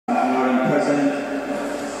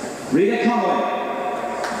President, Rita Conway.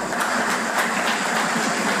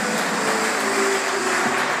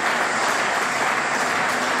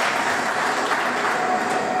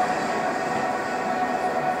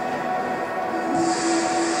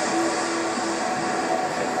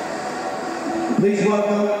 Please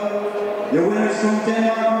welcome your winners from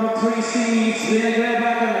Denmark, number 3 seeds,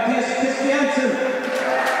 J.Finne-Ipsen and S.Stoeva.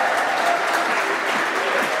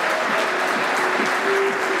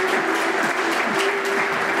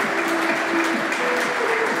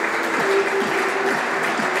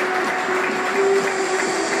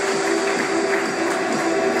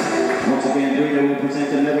 Once again, Rita will present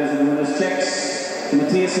the medals and the winners' checks to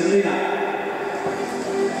Matthias and Lina.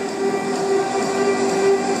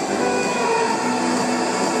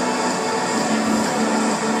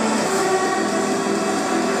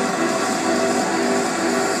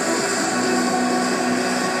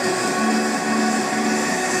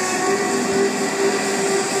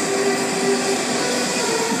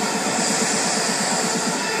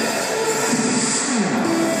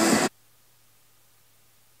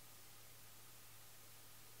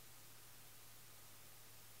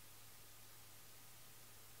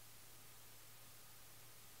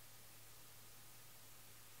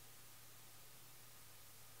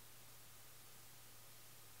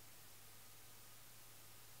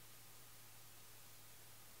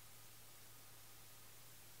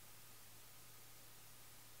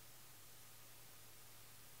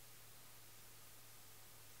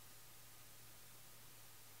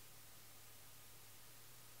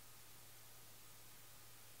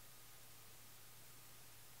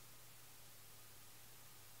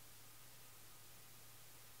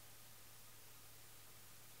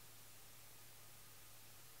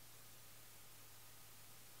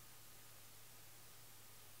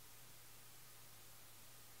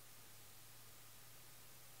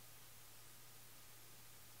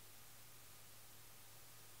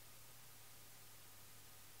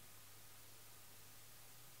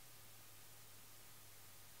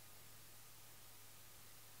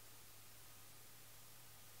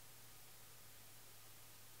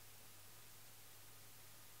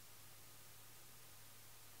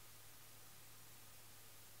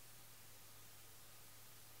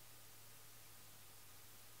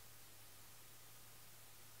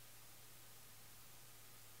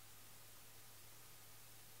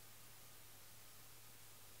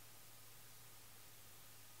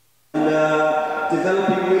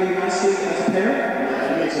 Developing really nicely as a pair?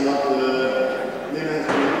 Yeah, it makes a lot. Lina has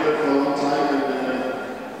been here for a long time and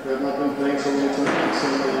we have not been playing so many tournaments, so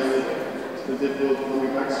it's been difficult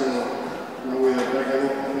coming back, so now we are back at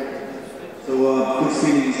it. So good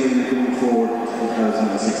feelings going forward to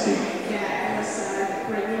 2016? Yeah, it was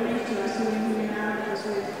great relief to us to win here now because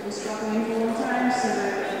we've been struggling for a long time, so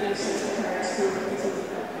it gives us the courage to continue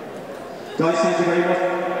that. Guys, thank you very much.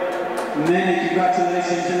 Many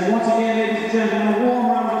congratulations, and once again, ladies and gentlemen, a warm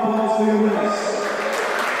round of applause for your winners.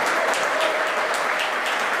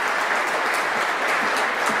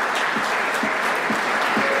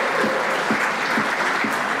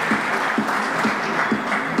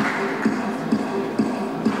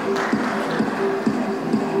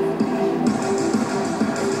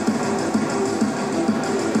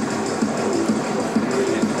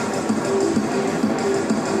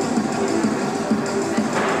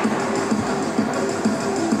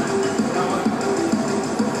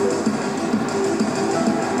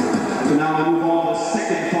 So now we move on to the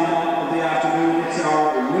second final of the afternoon. It's our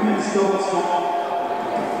women's doubles final.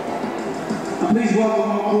 And please welcome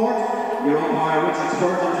on court your umpire Richard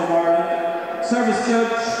Spurgeon from Ireland, service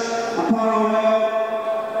judge Amparo Leo,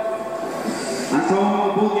 and from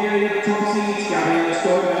Bulgaria the top seeds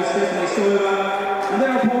R.S.Hansen and S.Stoeva, and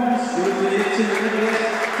their opponents J.Finne-Ipsen and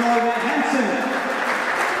R.S.Hansen.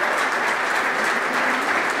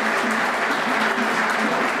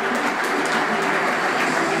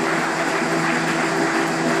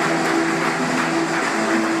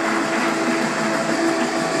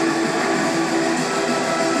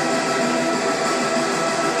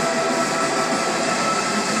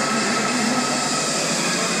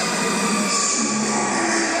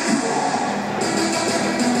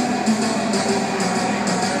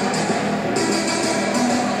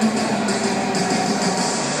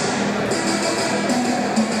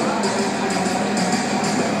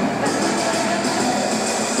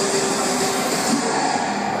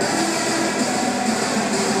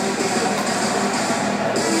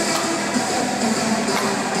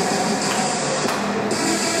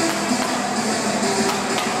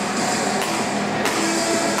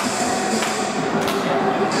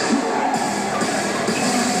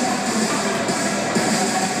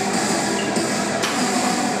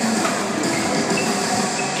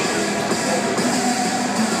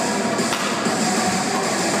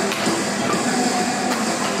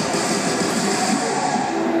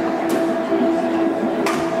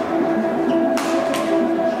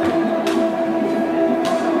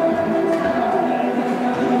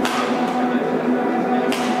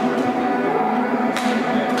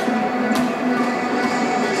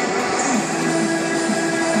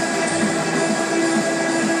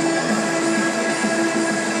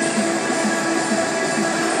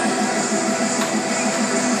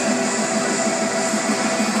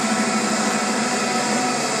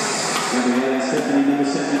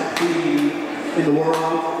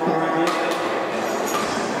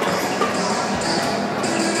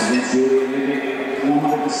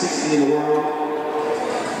 60 in the world.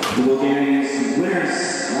 The Bulgarians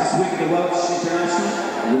winners last week of the Welsh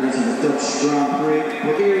International, winners of the Dutch Grand Prix,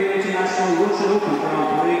 Bulgarian International, Russian Open Grand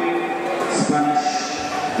Prix, Spanish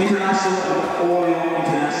International, and Orion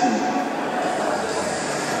International.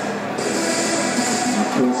 Of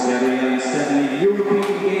course, Gabrielle and Stephanie, European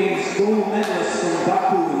Games gold medalists from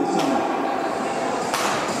Baku in the summer.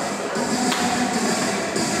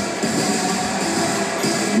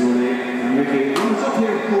 Runners up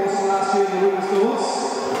here, of course, last year in the women's doubles.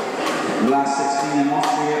 The last 16 in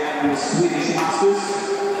Austria and the Swedish Masters.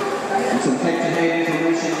 And some head-to-head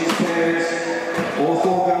information on these pairs. All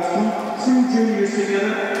four guys come through juniors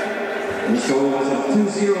together. And so it was a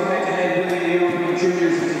 2-0 head-to-head winning the European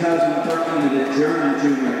Juniors in 2013 and the German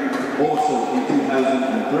Junior also in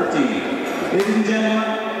 2013. Ladies and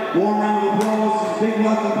gentlemen, warm round of applause and big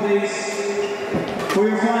welcome please for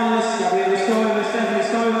your finalists, R.S.Stoeva,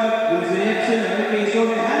 S.Stoeva, J.Finne-Ipsen and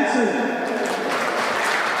R.S.Hansen.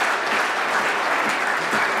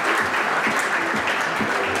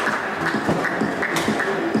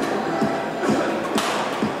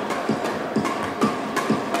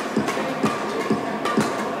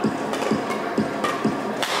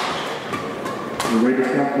 We're ready to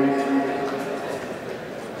start, please.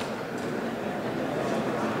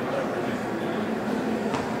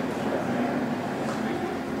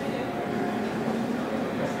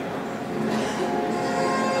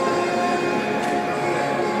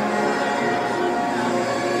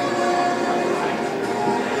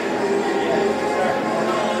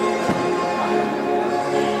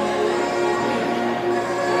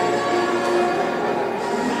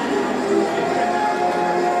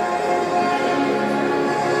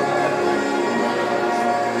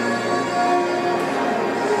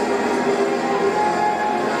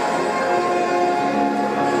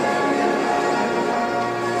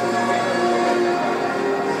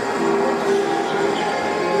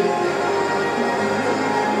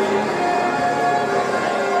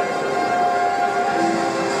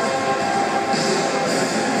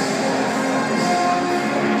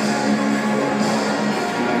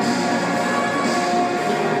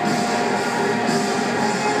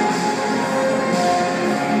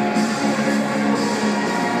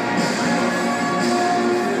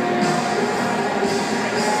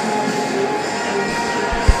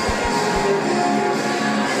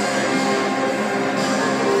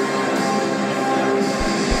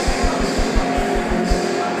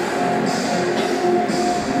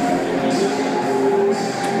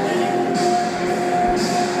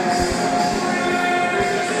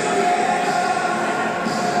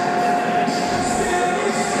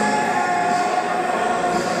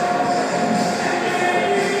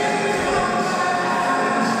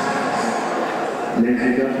 Ladies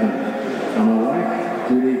and gentlemen, on my right,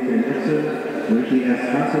 J.Finne-Ipsen,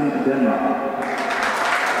 R.S.Hansen, Denmark.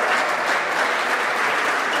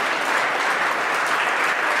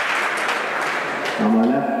 On my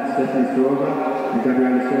left, S.Stoeva and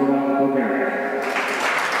R.S.Stoeva, Bulgaria.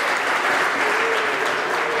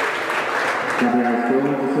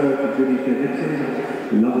 R.S.Stoeva to serve for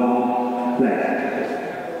J.Finne-Ipsen, love all, play.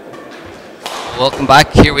 Welcome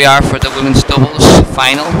back. Here we are for the women's doubles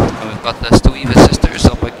final. And we've got the S.Stoeva sisters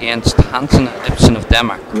up against Hansen and Ipsen of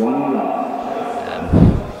Denmark.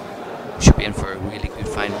 Should be in for a really good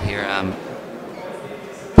final here.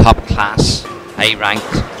 Top class, high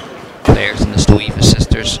ranked players in the S.Stoeva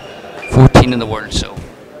sisters. 14 in the world, so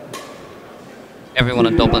everyone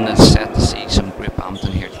in Dublin is set to see some great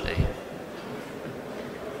badminton here today.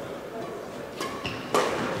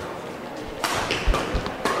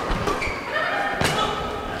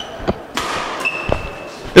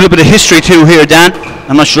 A little bit of history too here, Dan.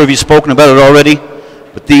 I'm not sure if you've spoken about it already,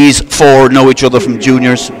 but these four know each other from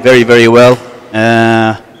juniors very, very well.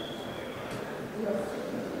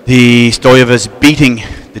 The S.Stoevas beating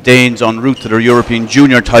the Danes en route to their European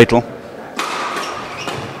junior title.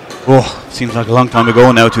 Oh, seems like a long time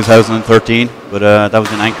ago now, 2013, but that was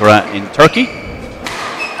in Ankara in Turkey.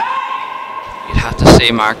 You'd have to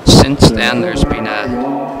say, Mark, since then there's been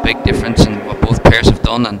a big difference in what both pairs have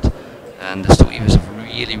done, and the S.Stoevas have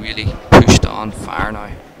really pushed on far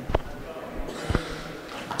now.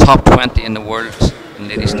 Top 20 in the world in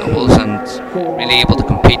ladies doubles and really able to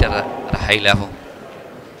compete at a high level.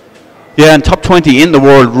 Yeah, and top 20 in the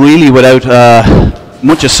world really without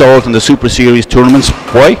much assault in the Super Series tournaments.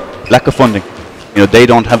 Why? Lack of funding. You know, they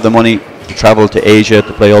don't have the money to travel to Asia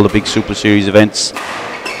to play all the big Super Series events.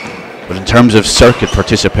 But in terms of circuit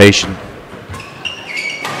participation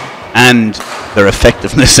and their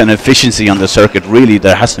effectiveness and efficiency on the circuit, really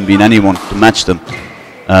there hasn't been anyone to match them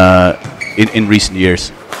in recent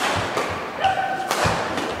years.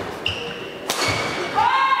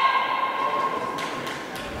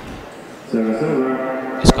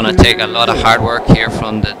 going to take a lot of hard work here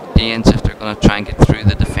from the Danes if they're going to try and get through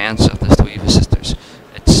the defence of the S.Stoeva sisters.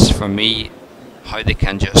 It's, for me, how they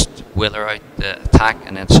can just wither out the attack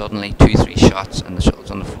and then suddenly 2-3 shots and the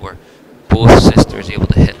shuttle's on the floor. Both sisters able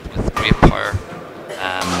to hit with great power.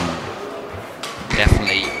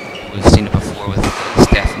 Definitely, we've seen it before with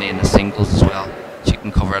Stephanie in the singles as well. She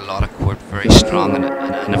can cover a lot of court, very strong,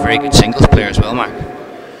 and a very good singles player as well, Mark.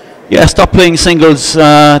 Yeah, stopped playing singles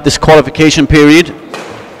this qualification period.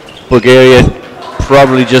 Bulgaria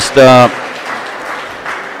probably just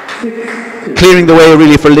clearing the way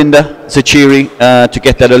really for Linda Zachiri to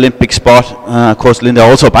get that Olympic spot. Of course, Linda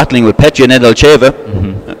also battling with Petya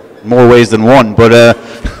Nedelcheva, more ways than one, but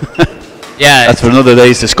yeah, that's for another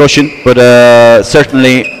day's discussion. But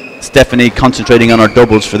certainly Stephanie concentrating on her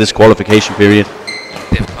doubles for this qualification period.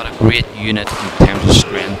 They've got a great unit in terms of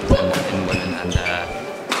strength in women, and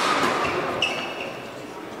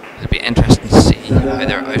it'll be interesting to see how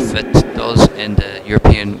their outfit does in the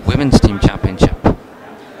European Women's Team Championship.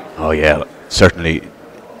 Oh yeah, certainly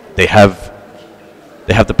they have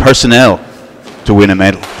the personnel to win a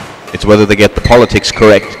medal. It's whether they get the politics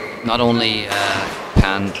correct. Not only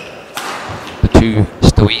can the two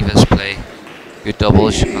S.Stoevas play good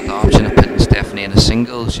doubles, you've got the option of putting Stephanie in the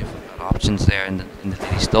singles, you've got options there in the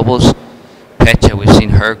ladies doubles. Petya, we've seen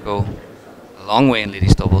her go a long way in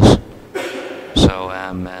ladies doubles, so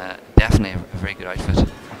definitely a very good outfit.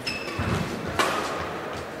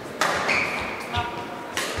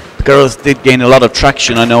 The girls did gain a lot of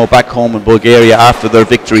traction, I know, back home in Bulgaria after their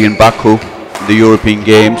victory in Baku in the European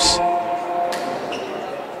Games,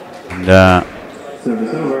 and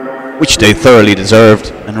which they thoroughly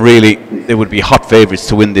deserved, and really they would be hot favourites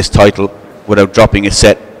to win this title without dropping a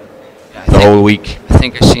set the whole week. I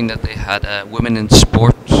think I've seen that they had a Women in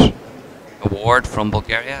Sport award from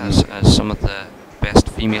Bulgaria as some of the best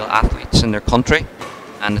female athletes in their country,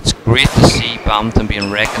 and it's great to see badminton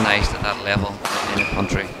being recognised at that level in the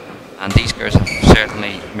country, and these girls have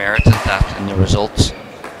certainly merited that in the results,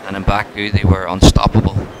 and in Baku they were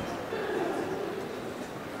unstoppable.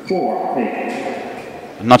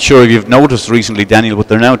 4-8. I'm not sure if you've noticed recently, Daniel, but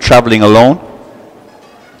they're now travelling alone.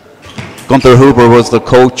 Gunther Huber was the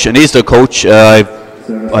coach and is the coach. I've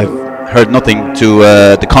heard nothing to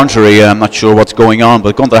the contrary. I'm not sure what's going on,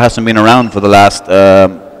 but Gunther hasn't been around for the last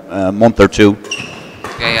month or two.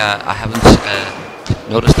 Okay, I haven't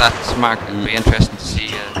noticed that, Mark. It'll be interesting to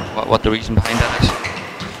see what the reason behind that is.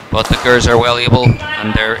 But the girls are well able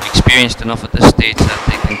and they're experienced enough at this stage that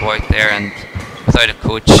they can go out there and, without a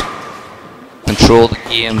coach, control the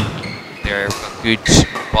game. They've got good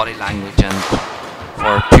body language, and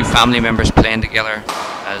for two family members playing together,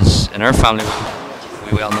 as in our family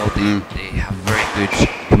we well know, they have very good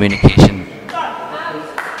communication.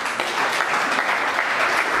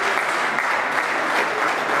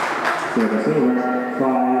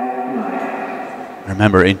 I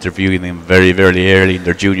remember interviewing them very, very early in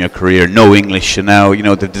their junior career, no English, and now, you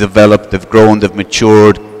know, they've developed, they've grown, they've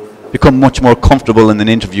matured, become much more comfortable in an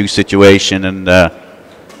interview situation, and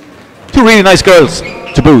two really nice girls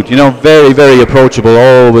to boot, you know, very, very approachable,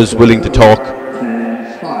 always willing to talk.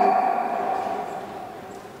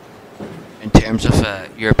 In terms of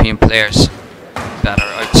European players that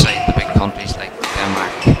are outside the big countries like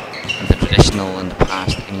Denmark and the traditional in the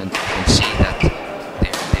past, England, you can see that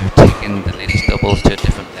they've taken the ladies doubles to a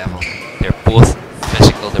different level. They're both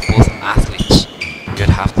physical, they're both athletes, you'd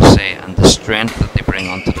have to say, and the strength that they bring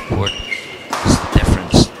onto the court is the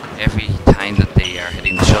difference. Every time that they are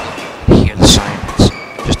hitting the shuttle, you hear the sound. It's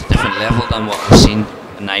just a different level than what we've seen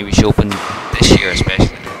in the Irish Open this year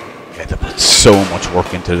especially. Yeah, they put so much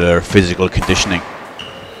work into their physical conditioning.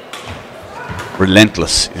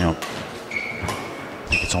 Relentless, you know. I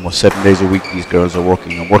think it's almost 7 days a week these girls are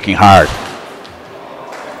working, and working hard.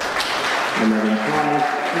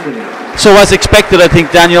 So as expected, I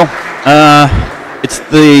think, Daniel, it's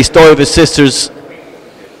the S.Stoeva sisters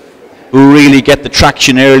who really get the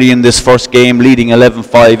traction early in this first game, leading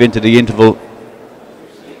 11-5 into the interval.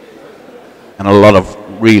 And a lot of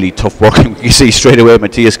really tough work. You see straight away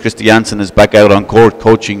Matthias Christiansen is back out on court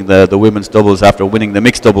coaching the women's doubles after winning the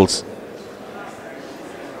mixed doubles.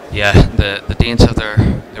 Yeah, the Danes have their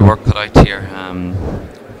work cut out here.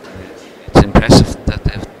 It's impressive that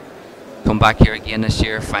they've come back here again this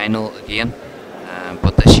year, final again.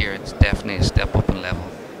 But this year it's definitely a step up in level.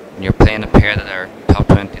 When you're playing a pair that are top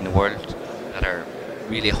 20 in the world, that are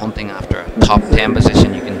really hunting after a top 10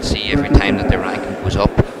 position, you can see every time that their ranking goes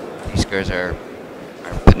up, these girls are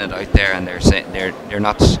putting it out there, and they're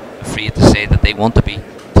not afraid to say that they want to be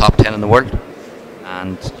top 10 in the world.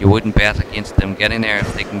 And you wouldn't bet against them getting there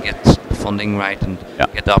if they can get the funding right and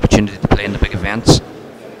get the opportunity to play in the big events.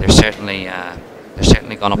 they're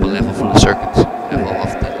certainly gone up a level from the circuit level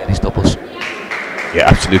of the ladies doubles. Yeah,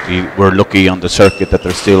 absolutely. We're lucky on the circuit that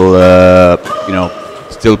they're still,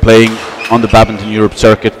 still playing on the Badminton Europe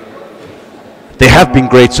circuit. They have been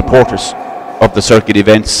great supporters of the circuit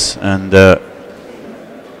events, and they're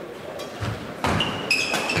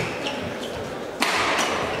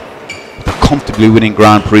comfortably winning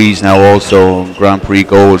Grand Prix now, also Grand Prix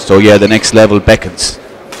gold. So yeah, the next level beckons.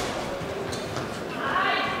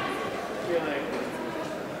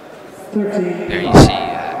 There you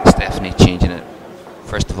see Stephanie changing it.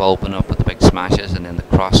 First of all, open up with the big smashes and then the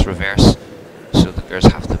cross reverse. So the girls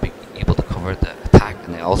have to be able to cover the attack,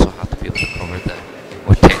 and they also have to be able to cover the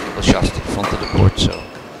more technical shots to the front of the court. So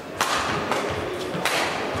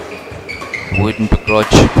I wouldn't begrudge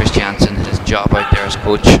Christiansen his job out there as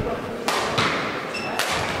coach.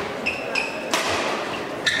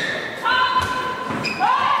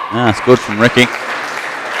 That's good from Ricky.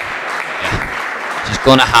 Yeah, she's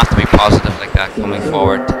going to have to be positive like that coming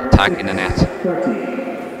forward, attacking the net.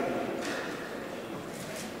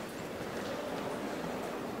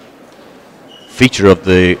 Feature of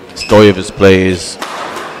the S.Stoeva's play is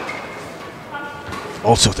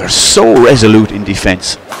also they're so resolute in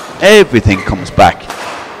defense. Everything comes back.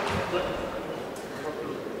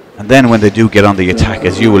 And then when they do get on the attack,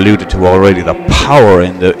 as you alluded to already, the power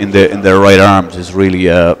in their right arms is really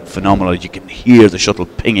phenomenal. You can hear the shuttle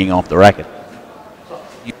pinging off the racket.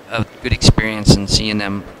 You have good experience in seeing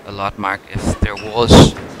them a lot, Mark. If there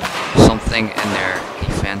was something in their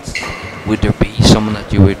defense, would there be someone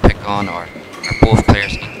that you would pick on, or are both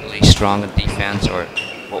players equally strong in defense, or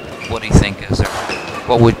what do you think is there?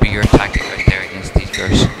 What would be your tactic out there against these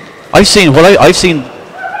girls? I've seen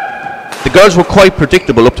the girls were quite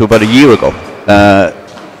predictable up to about a year ago.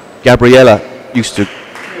 Gabriella used to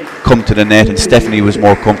come to the net, and Stephanie was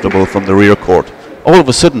more comfortable from the rear court. All of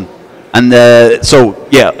a sudden, and a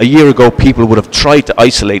year ago people would have tried to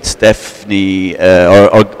isolate Stephanie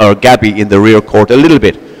or Gabby in the rear court a little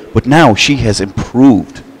bit, but now she has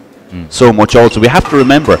improved so much. Also, we have to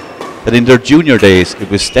remember that in their junior days, it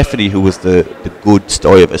was Stephanie who was the good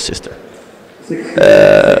S.Stoeva sister.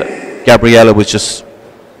 Gabriella was just,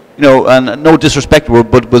 and no disrespect to her,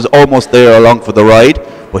 but was almost there along for the ride.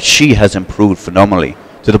 But she has improved phenomenally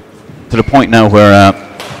to the point now where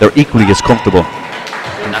they're equally as comfortable.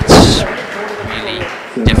 And that's really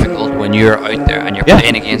difficult when you're out there and you're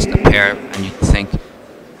playing against a pair and you think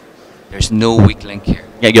there's no weak link here.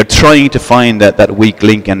 Yeah, you're trying to find that weak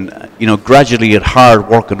link, and gradually at hard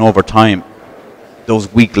work and over time,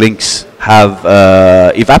 those weak links have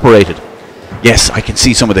evaporated. Yes, I can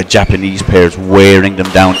see some of the Japanese pairs wearing them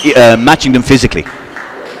down, matching them physically.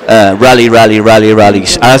 Rally,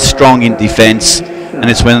 as strong in defense, and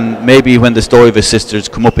it's when the Stoeva sisters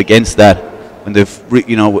come up against that, when they've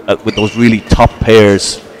with those really top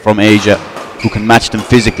pairs from Asia who can match them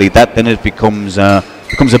physically, that then it becomes a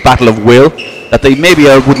battle of will that they maybe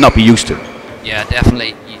would not be used to. Yeah,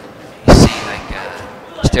 definitely. You see,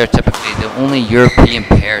 stereotypically, the only European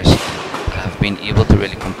pairs that have been able to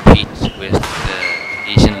really compete with the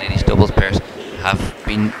Asian ladies doubles pairs have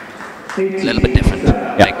been a little bit different.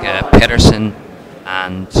 Like Pedersen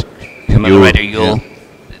and Camilla Ryder-Yule,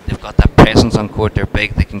 they've got that presence on court. They're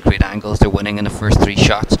big, they can create angles, they're winning in the first 3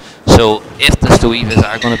 shots. So if the S.Stoevas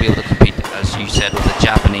are going to be able to compete, as you said, with the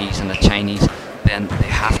Japanese and the Chinese, then they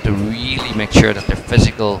have to really make sure that their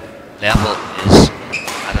physical level is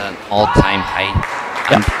at an all-time high.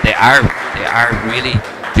 And they are really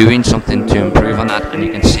doing something to improve on that, and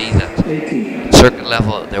you can see that at circuit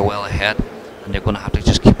level they're well ahead, and they're going to have to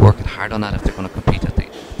just keep working hard on that if they're going to compete at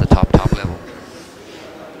the top level.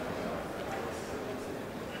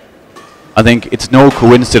 I think it's no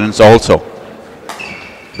coincidence also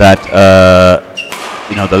that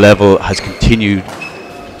the level has continued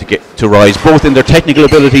to rise, both in their technical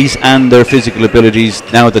abilities and their physical abilities,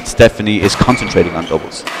 now that Stephanie is concentrating on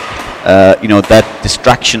doubles. That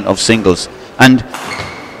distraction of singles, and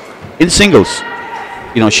in singles,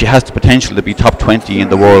 she has the potential to be top 20 in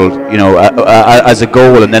the world, as a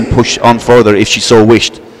goal, and then push on further if she so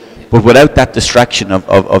wished. But without that distraction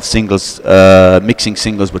of singles, mixing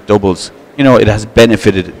singles with doubles, it has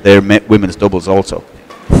benefited their women's doubles also.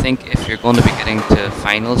 I think if you're going to be getting to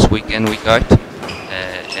finals week in, week out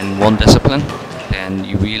in one discipline, then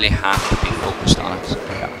you really have to be focused on it.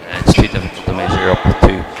 It's too difficult to measure up with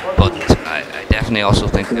 2. But I definitely also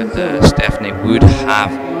think that Stephanie would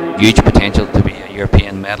have huge potential to be a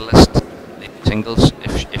European medalist in singles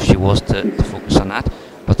if she was to focus on that.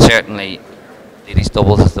 But certainly, ladies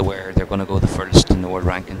doubles is where they're going to go the furthest in the world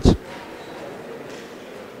rankings.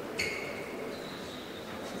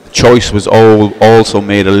 choice was also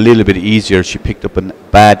made a little bit easier. She picked up a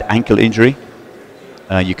bad ankle injury.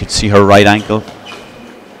 You could see her right ankle.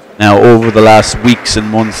 Now, over the last weeks and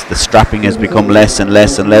months, the strapping has become less and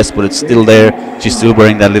less and less, but it's still there. She's still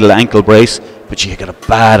wearing that little ankle brace, but she got a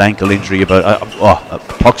bad ankle injury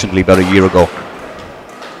approximately about a year ago.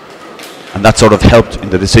 And that sort of helped in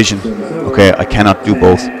the decision. Okay, I cannot do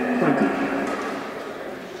both.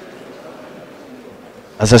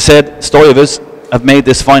 As I said, Stoevas have made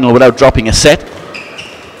this final without dropping a set.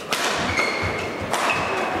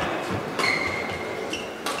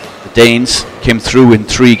 Danes came through in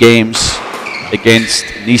 3 games against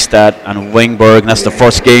Nystad and Wengberg. That's the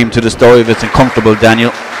first game to the Stoevas, and comfortable,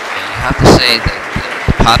 Daniel. You have to say that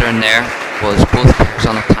the pattern there was both players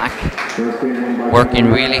on attack,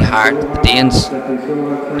 working really hard. The Danes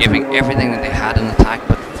giving everything that they had in attack,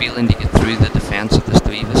 but failing to get through the defence of the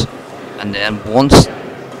Stoevas. And then once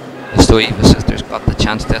the Stoeva sisters got the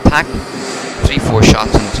chance to attack, 3-4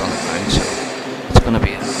 shots and it's on the ground. So it's going to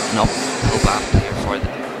be an uphill battle here for the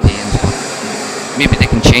Danes. But maybe they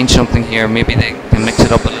can change something here. Maybe they can mix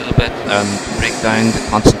it up a little bit and break down the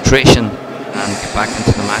concentration and get back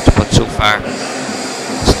into the match. But so far,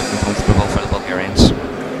 it's looking comfortable for the Bulgarians.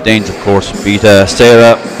 Danes, of course, beat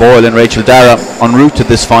Sarah Boyle and Rachel Dara en route to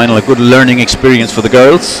this final. A good learning experience for the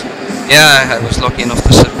girls. Yeah, I was lucky enough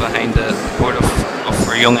to sit behind the board of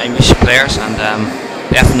young English players, and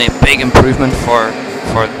definitely a big improvement for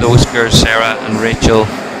those girls, Sarah and Rachel,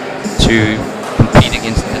 to compete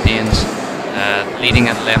against the Danes. Leading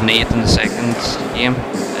at 11-8 in the second game,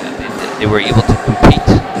 they were able to compete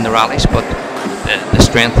in the rallies, but the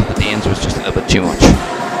strength of the Danes was just a little bit too much.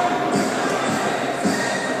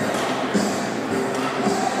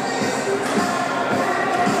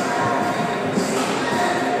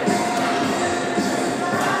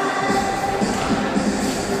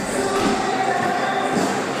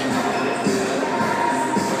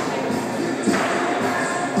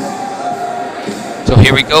 So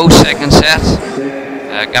here we go, second set.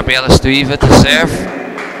 Gabriela Stoeva to serve.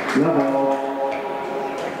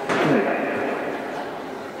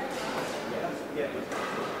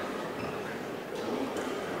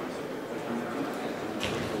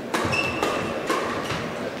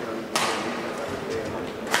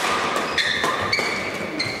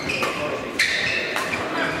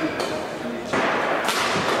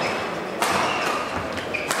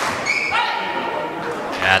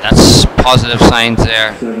 Yeah, that's positive signs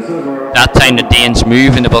there. That time the Danes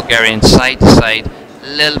move in the Bulgarian side to side, a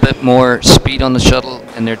little bit more speed on the shuttle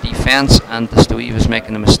in their defence, and the Stoeva's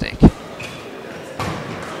making a mistake.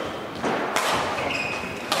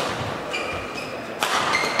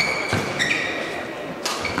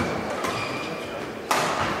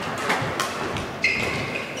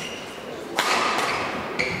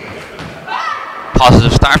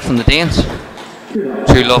 Positive start from the Danes.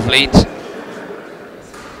 2 love leads.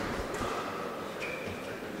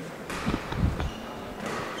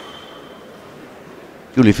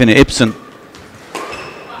 J.Finne-Ipsen,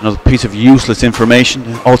 another piece of useless information,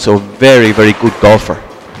 also a very, very good golfer.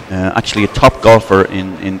 Actually a top golfer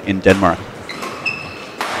in Denmark.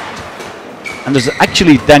 And there's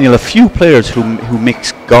actually, Daniel, a few players who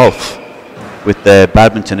mix golf with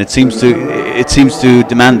badminton. It seems to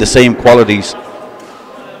demand the same qualities.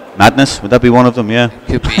 Madness, would that be one of them? Yeah.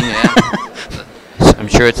 Could be, yeah. I'm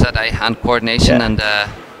sure it's that eye-hand coordination, yeah. And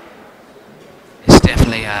it's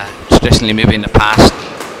definitely traditionally, maybe in the past,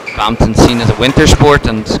 badminton seen as a winter sport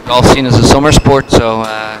and golf seen as a summer sport. So,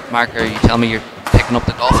 Mark, are you telling me you're picking up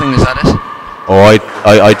the golfing? Is that it? Oh,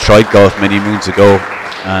 I tried golf many moons ago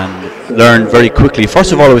and learned very quickly.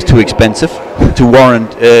 First of all, it was too expensive to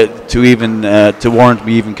warrant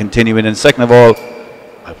me even continuing, and second of all,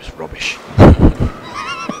 I was rubbish.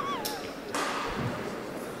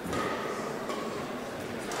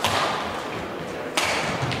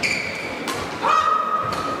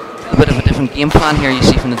 A bit of a different game plan here you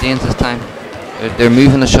see from the Danes this time. They're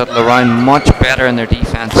moving the shuttle around much better in their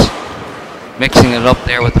defence, mixing it up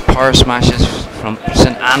there with the power smashes from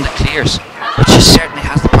Ipsen and the clears, but she certainly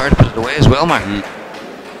has the power to put it away as well, Mark.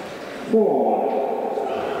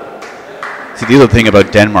 See, the other thing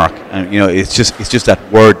about Denmark, and it's just that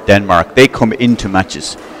word Denmark. They come into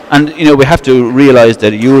matches, and we have to realise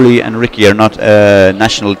that Julie and Ricky are not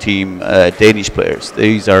national team Danish players.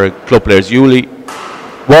 These are club players. Julie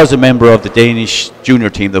was a member of the Danish junior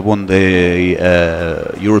team that won the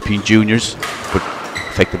European juniors, but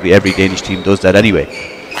effectively every Danish team does that anyway.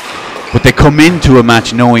 But they come into a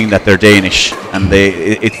match knowing that they're Danish, and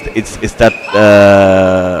it's that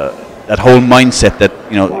that whole mindset that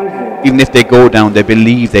even if they go down, they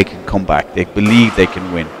believe they can come back. They believe they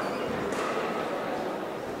can win.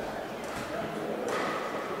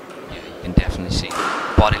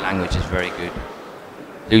 which is very good.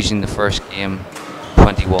 Losing the first game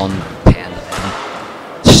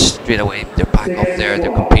 21-10. Straight away they're back up there,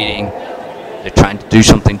 they're competing, they're trying to do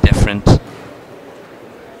something different.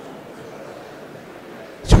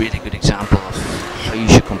 It's a really good example of how you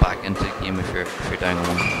should come back into the game if you're down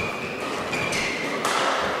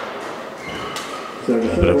 1. A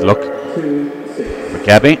bit of luck for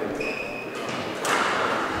Gabby.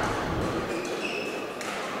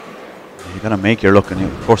 You got to make your luck, and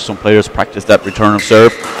of course some players practice that return of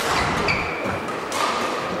serve.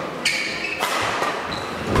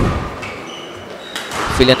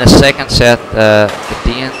 I feel in the second set the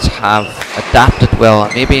Danes have adapted well.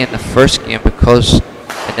 Maybe in the first game, because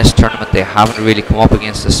in this tournament they haven't really come up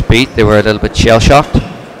against the speed, they were a little bit shell-shocked.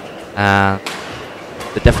 The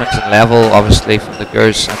difference in level obviously from the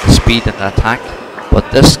girls and the speed and the attack, but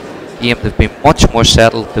this game they've been much more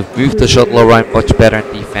settled, they've moved the shuttle around much better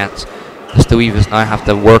in defence. The S.Stoevas now have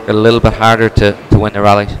to work a little bit harder to win the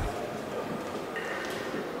rallies.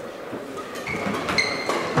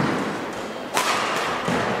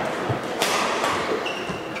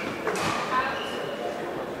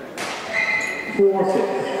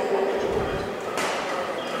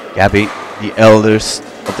 Gabby, the eldest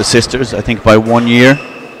of the sisters, I think by 1 year.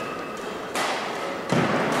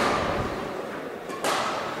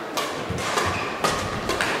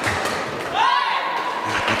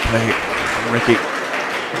 Play from Ricky.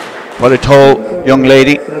 Quite a tall young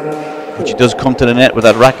lady, but she does come to the net with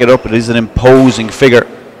that racket up. It is an imposing figure.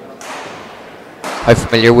 How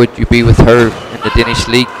familiar would you be with her in the Danish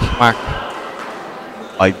league, Mark?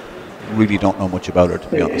 I really don't know much about her, to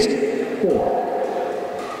be honest.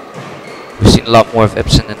 We've seen a lot more of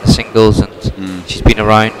Ipsen in the singles, and she's been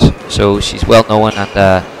around, so she's well known,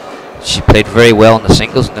 and she played very well in the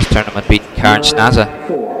singles in this tournament, beating Karen Snaza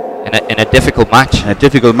in a difficult match. A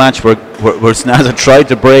difficult match where Snaza tried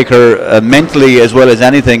to break her mentally as well as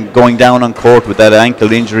anything, going down on court with that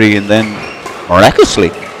ankle injury, and then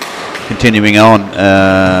miraculously continuing on.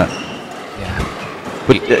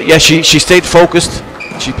 She stayed focused.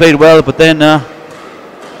 She played well, but then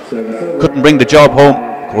couldn't bring the job home.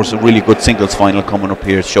 Of course, a really good singles final coming up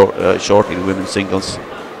here shortly, the women's singles.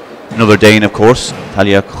 Another Dane, of course,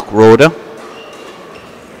 Talia Kroda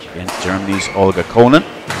against Germany's Olga Konen.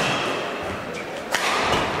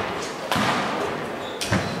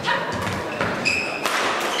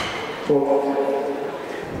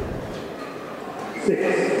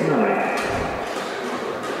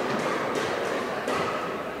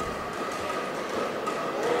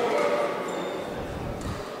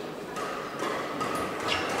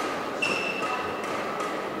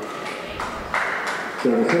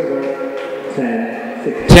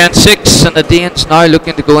 Six, and the Danes now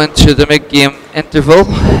looking to go into the mid-game interval.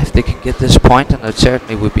 If they can get this point, and it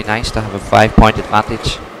certainly would be nice to have a 5-point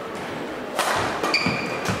advantage.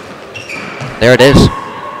 There it is,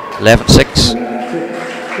 11-6.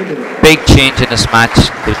 Big change in this match.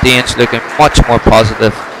 The Danes looking much more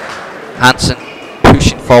positive. Hansen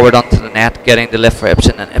pushing forward onto the net, getting the lift for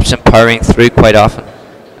Ipsen, and Ipsen powering through quite often.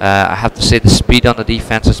 I have to say the speed on the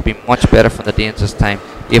defence has been much better from the Danes this time,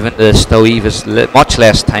 given the S.Stoevas much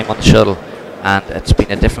less time on the shuttle, and it's been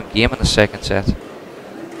a different game in the second set.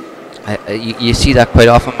 You see that quite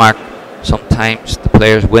often, Mark. Sometimes the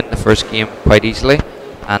players win the first game quite easily,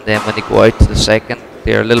 and then when they go out to the second,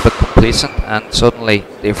 they're a little bit complacent, and suddenly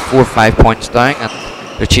they're 4 or 5 points down and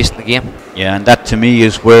they're chasing the game. Yeah, and that to me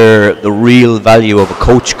is where the real value of a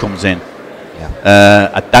coach comes in.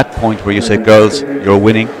 At that point where you say, girls, you're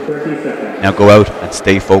winning, now go out and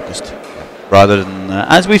stay focused. Rather than,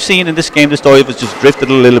 as we've seen in this game, the S.Stoevas just drifted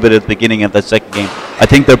a little bit at the beginning of that second game. I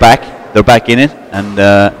think they're back in it, and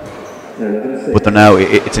but they're now,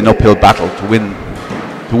 it's an uphill battle to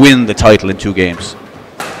win the title in 2 games.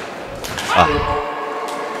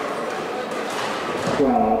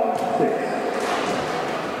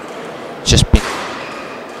 Just been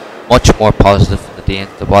much more positive for the Danes.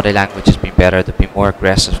 The body language has been better. They've been more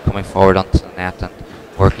aggressive, coming forward onto the net and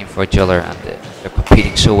working for each other, and they're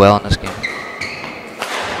competing so well in this game.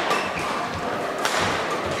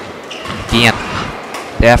 Again,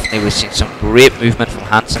 definitely we've seen some great movement from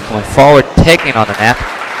Hansen coming forward, taking on the net.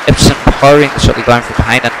 Ipsen powering the shuttle down from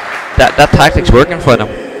behind, and that tactic's working for them.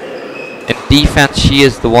 In defence, she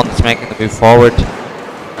is the one that's making the move forward,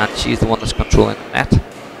 and she's the one that's controlling the net.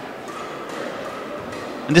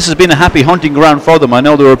 And this has been a happy hunting ground for them. I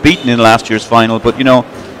know they were beaten in last year's final, but you know,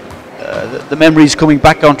 the memories coming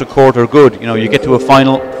back onto court are good. You know, you get to a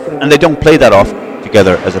final, and they don't play that often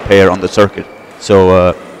together as a pair on the circuit.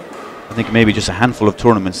 So I think maybe just a handful of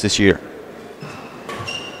tournaments this year.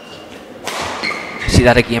 See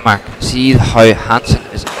that again, Mark. See how Hansen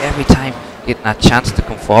is because every time getting that chance to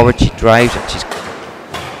come forward, she drives and she's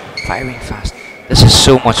firing fast. This is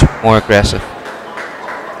so much more aggressive.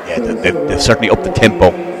 Yeah, they've certainly upped the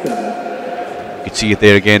tempo. You could see it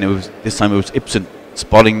there again. This time it was Ipsen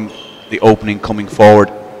spotting the opening, coming forward.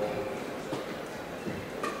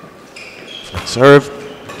 Flat serve.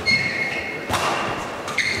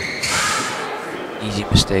 Easy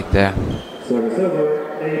mistake there. Service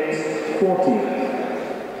over, 8-14.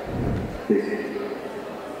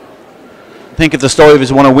 I think if the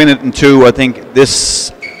S.Stoevas want to win it in 2, I think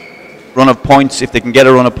this run of points, if they can get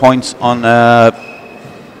a run of points on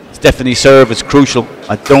Stephanie's serve, is crucial.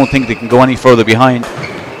 I don't think they can go any further behind.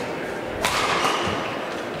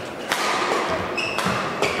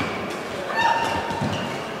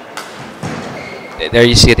 There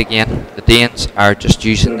you see it again. The Danes are just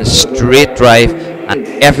using the straight drive and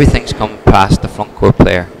everything's coming past the front court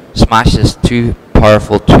player. Smashes too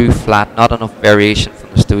powerful, too flat, not enough variation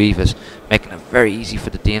from the S.Stoevas, making it very easy for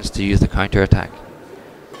the Danes to use the counter attack.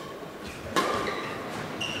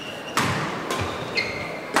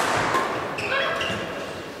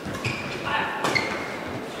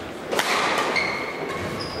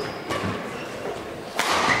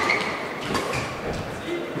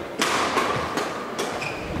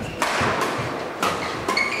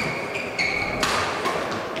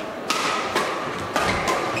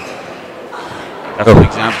 That's an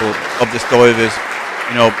example of the S.Stoevas,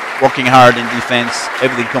 you know, working hard in defence,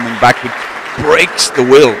 everything coming back, which breaks the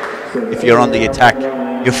will. If you're on the attack,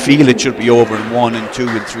 you feel it should be over in 1 and 2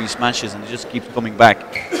 and 3 smashes, and it just keeps coming back.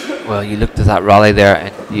 Well, you looked at that rally there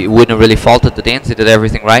and you wouldn't have really faulted the Danes. They did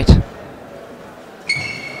everything right.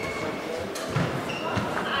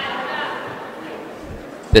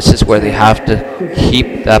 This is where they have to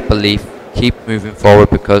keep that belief, keep moving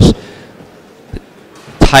forward, because the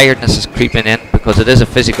tiredness is creeping in, because it is a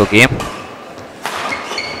physical game.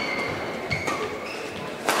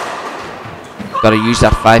 Got to use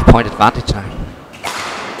that 5-point advantage now.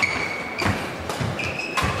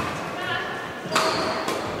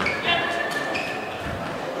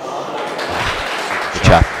 Good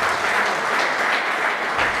job.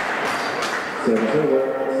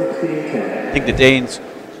 I think the Danes,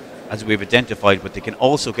 as we've identified, but they can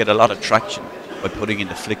also get a lot of traction by putting in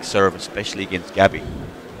the flick serve, especially against Gabby.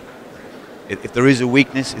 If there is a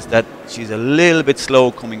weakness, is that she's a little bit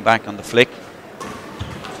slow coming back on the flick.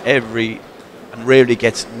 And rarely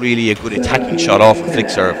gets really a good attacking shot off a flick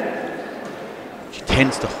serve. She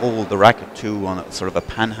tends to hold the racket too on a sort of a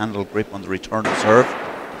panhandle grip on the return of serve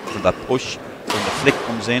for that push. When the flick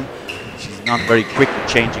comes in, she's not very quick at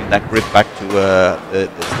changing that grip back to the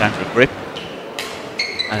standard grip.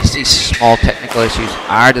 And it's these small technical issues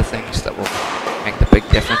are the things that will make the big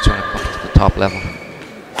difference when it comes to the top level.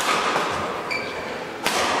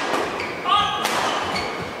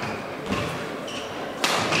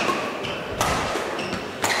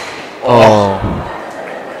 Oh,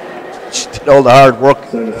 she did all the hard work.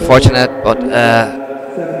 Fortunate, but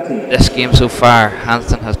this game so far,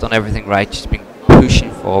 Hansen has done everything right. She's been pushing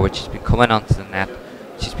forward, she's been coming onto the net,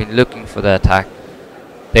 she's been looking for the attack.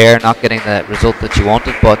 They're not getting the result that she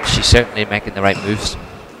wanted, but she's certainly making the right moves.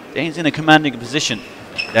 Dane's in a commanding position.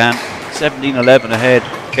 17-11 ahead.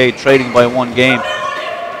 Okay, trading by 1 game.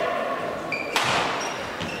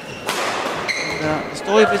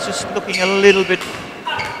 S.Stoeva is just looking a little bit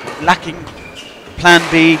lacking plan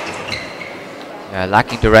B. Yeah,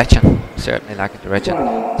 lacking direction. Certainly lacking direction.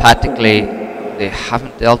 Tactically, they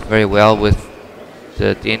haven't dealt very well with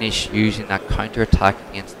the Danish using that counter attack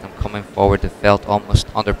against them coming forward. They felt almost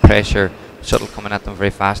under pressure, shuttle coming at them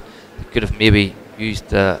very fast. They could have maybe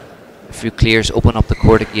used a few clears, open up the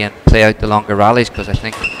court again, play out the longer rallies, because I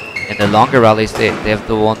think in the longer rallies they have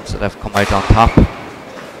the ones that have come out on top.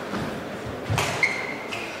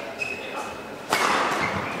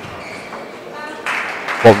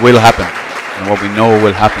 What will happen, and what we know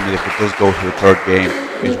will happen if it does go to the 3rd game,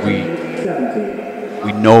 is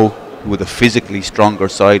we know who are the physically stronger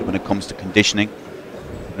side when it comes to conditioning,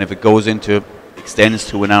 and if it goes into extends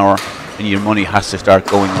to an hour, then your money has to start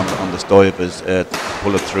going on the S.Stoevas to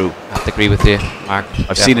pull it through. I have to agree with you, Mark.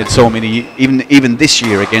 I've seen it so many, even this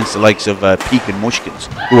year against the likes of Peak and Mushkins,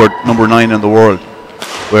 who are number 9 in the world,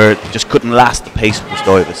 where it just couldn't last the pace of the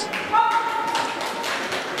S.Stoevas.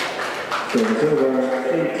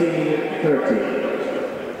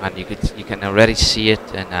 And you can already see it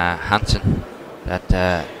in Hansen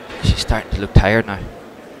that she's starting to look tired now.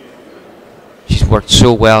 She's worked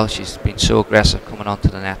so well, she's been so aggressive coming onto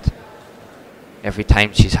the net. Every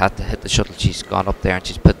time she's had to hit the shuttle, she's gone up there and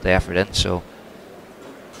she's put the effort in. So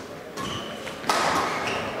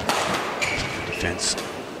defense.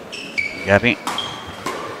 Gabby.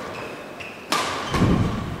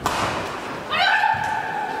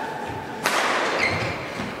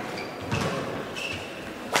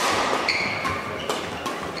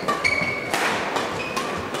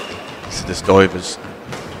 Stoeva's.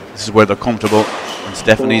 This is where they're comfortable, and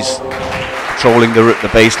Stephanie's controlling the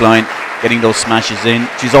baseline, getting those smashes in.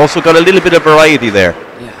 She's also got a little bit of variety there.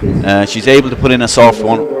 Yeah. She's able to put in a soft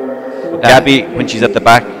one. But Gabby, when she's at the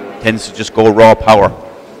back, tends to just go raw power.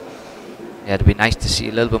 Yeah, it'd be nice to see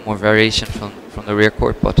a little bit more variation from the rear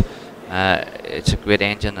court, but it's a great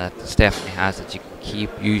engine that Stephanie has, that you can keep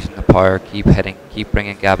using the power, keep hitting, keep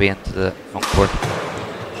bringing Gabby into the front court.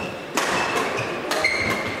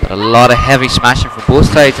 But a lot of heavy smashing from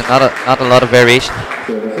both sides and not a lot of variation.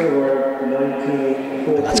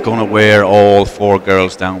 That's going to wear all 4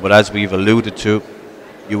 girls down, but as we've alluded to,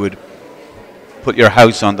 you would put your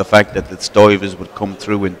house on the fact that the Stoevas would come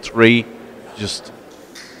through in 3. Just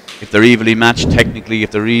if they're evenly matched technically,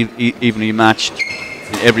 if they're evenly matched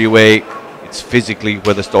in every way, it's physically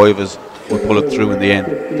where the Stoevas will pull it through in the end.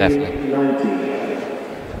 Definitely.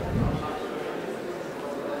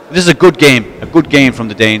 This is a good game from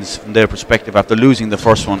the Danes from their perspective after losing the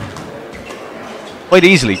first one quite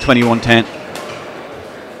easily, 21-10.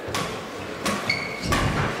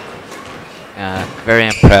 Very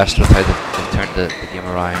impressed with how they've turned the game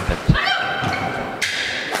around.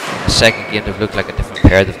 The second game they've looked like a different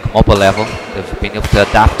pair. They've come up a level. They've been able to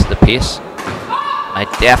adapt to the pace. And I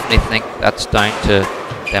definitely think that's down to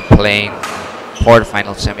them playing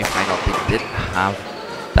quarter-final, semi-final. They didn't have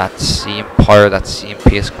that same power, that same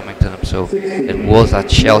pace coming to them. So it was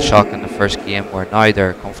that shell shock in the first game, where now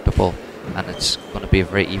they're comfortable and it's going to be a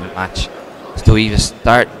very even match. Stoeva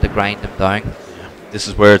start to grind them down. This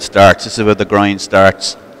is where it starts. This is where the grind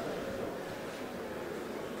starts.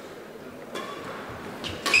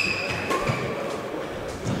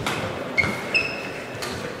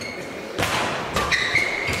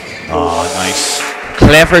 Oh, nice.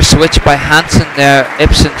 Clever switch by Hansen there.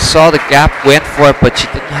 Ipsen saw the gap, went for it, but she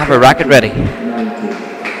didn't have her racket ready.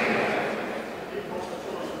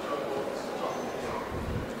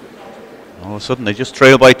 All of a sudden, they just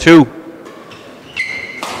trail by 2.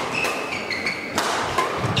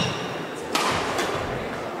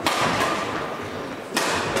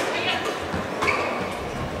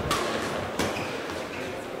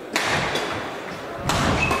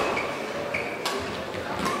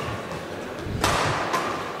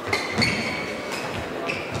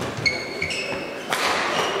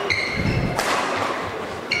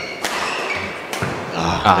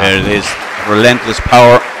 There it is, relentless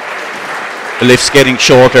power. The lift's getting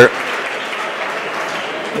shorter.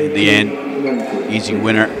 In the end, easy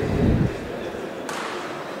winner.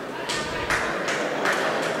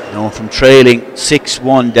 No, from trailing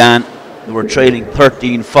 6-1, Dan, they were trailing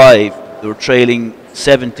 13-5. They were trailing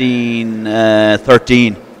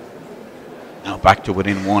 17-13. Now back to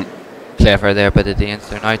within 1. Clever there by the Danes.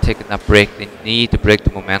 They're now taking that break. They need to break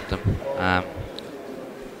the momentum.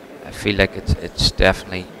 I feel like it's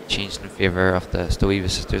definitely changed in favour of the Stoeva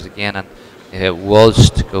sisters again, and if it was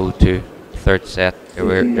to go to third set,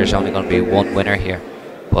 there's only going to be 1 winner here,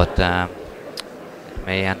 but it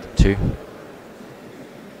may end in 2.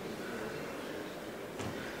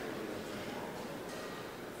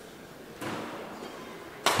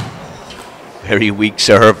 Very weak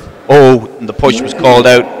serve. Oh, and the push was called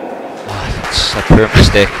out. Oh, that's a pure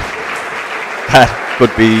mistake. That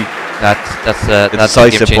could be that's the that's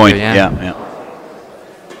decisive a game point. changer, Yeah.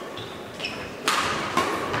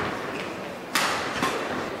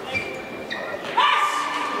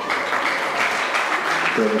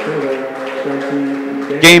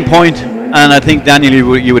 Game point, and I think,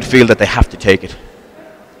 Daniel, you would feel that they have to take it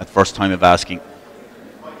at first time of asking.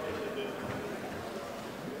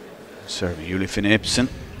 Serving J.Finne-Ipsen.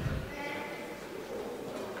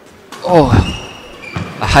 Oh,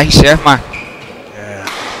 a high serve mark. Yeah.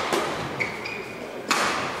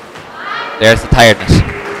 There's the tiredness.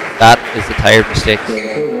 That is the tired mistake.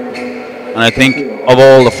 And I think of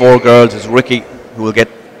all the 4 girls, it's Ricky who will get,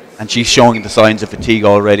 and she's showing the signs of fatigue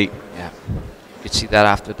already. Yeah, you could see that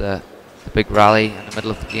after the big rally in the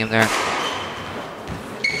middle of the game there.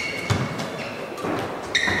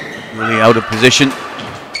 Really out of position.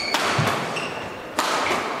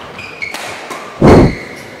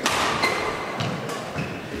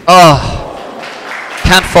 Oh,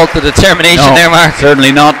 can't fault the determination there, Mark.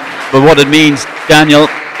 Certainly not. But what it means, Daniel,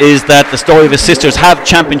 is that the Stoeva sisters have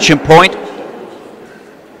championship point.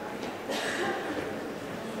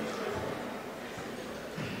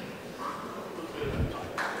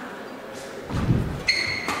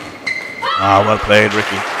 Ah, well played,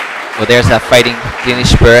 Ricky. Well, there's that fighting Danish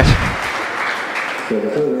spirit.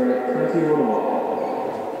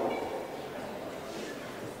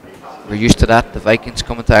 We're used to that, the Vikings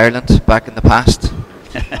coming to Ireland back in the past.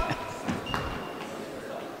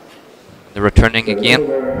 They're returning again.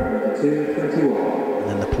 And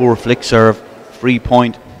then the poor flick serve, free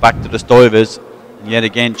point back to the Stoevas. And yet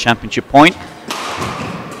again, championship point.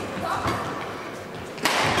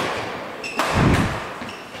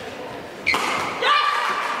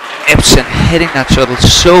 Ipsen hitting that shuttle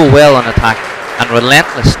so well on attack and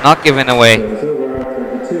relentless, not giving away.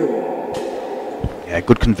 Yeah,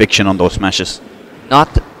 good conviction on those smashes.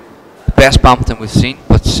 Not the best badminton we've seen,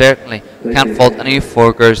 but certainly can't fault any of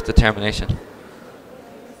four girls' determination.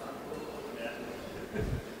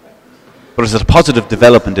 But it's a positive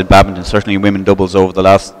development in badminton, certainly in women doubles over the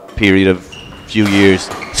last period of few years.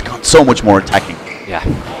 It's gone so much more attacking. Yeah.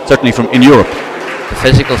 Certainly from in Europe. The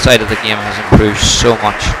physical side of the game has improved so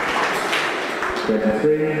much.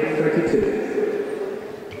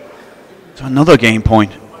 So another game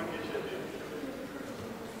point.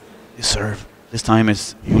 This serve. This time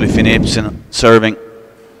is J.Finne-Ipsen serving.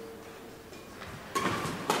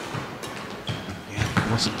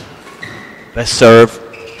 Yeah, wasn't best serve.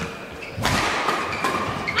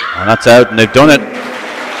 And that's out, and they've done it.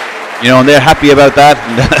 You know, and they're happy about that.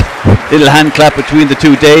 And little hand clap between the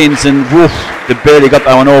two Danes, and woof, they barely got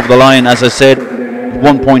that one over the line. As I said,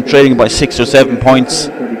 1 point trading by 6 or 7 points.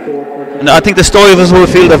 And I think the Stoevas will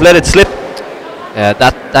feel they've let it slip.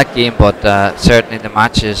 That game, but certainly the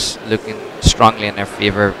match is looking strongly in their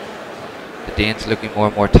favour. The Danes looking more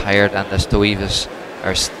and more tired, and the Stoevas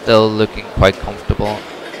are still looking quite comfortable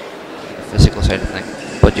in the physical side of things.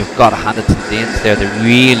 But you've got to hand it to the Danes there. They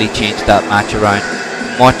really changed that match around.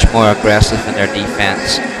 Much more aggressive in their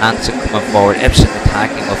defence. Hansen coming forward, Ipsen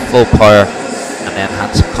attacking with full power, and then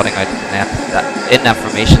Hansen cutting out the net. In that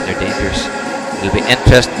formation, they're dangerous. It'll be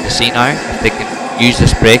interesting to see now if they can use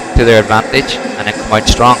this break to their advantage and then come out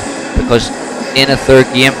strong. Because in a third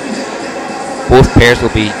game, both pairs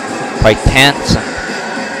will be quite tense, and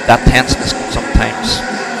that tenseness can sometimes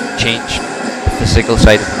change the physical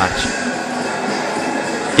side of the match.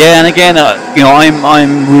 Yeah, and again, you know,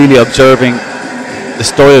 I'm really observing the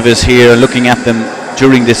Stoevas here, looking at them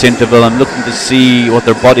during this interval. I'm looking to see what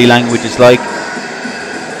their body language is like.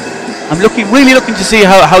 I'm really looking to see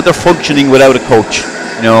how they're functioning without a coach.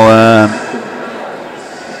 You know,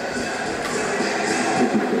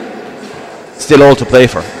 still all to play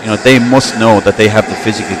for. You know, they must know that they have the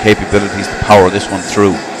physical capabilities to power this one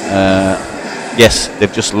through. Yes,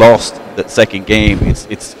 they've just lost that second game.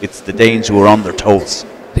 It's the Danes who are on their toes.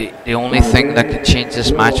 The only thing that can change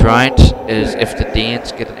this match around is if the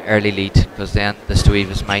Danes get an early lead, because then the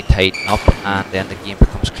Stoevas might tighten up and then the game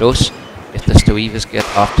becomes close. If the Stoevas get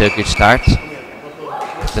off to a good start,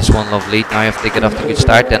 with this 1-love lead now, if they get off to a good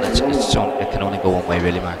start, then it can only go one way,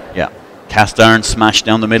 really, Mark. Yeah, cast iron smash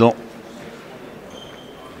down the middle.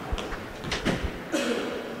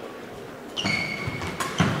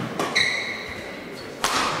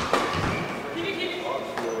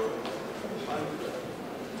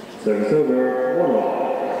 Service over, 1-all.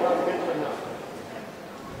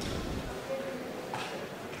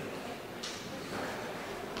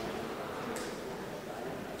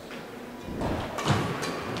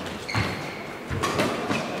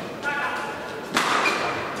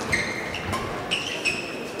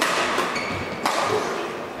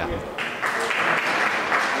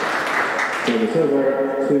 Service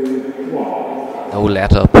over, 2-1. No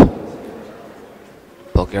let up.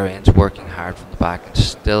 Bulgarians working hard from the back and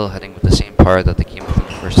still hitting with the same power that they came with in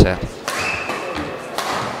the first set.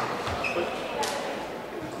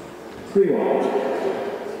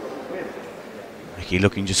 3-1. Ricky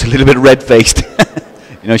looking just a little bit red-faced.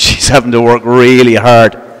 You know, she's having to work really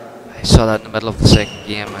hard. I saw that in the middle of the second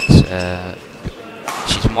game.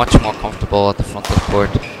 She's much more comfortable at the front of the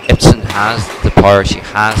court. Ipsen has the power, she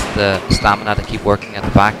has the stamina to keep working at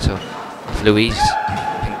the back, so if Louise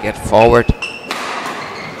can get forward,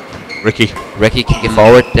 Ricky can get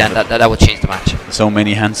forward, then that would change the match. So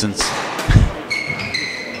many Hansens.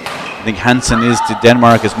 I think Hansen is to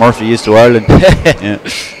Denmark as Murphy is to Ireland. Yeah.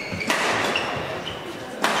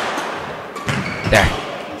 There.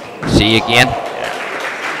 See again.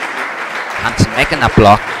 Hansen making that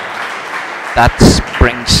block. That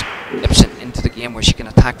brings Ipsen into the game where she can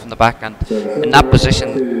attack from the back, and in that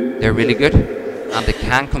position they're really good and they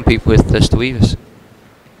can compete with the Stoevas.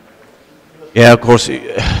 Yeah, of course,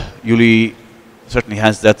 Yuli certainly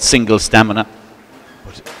has that single stamina,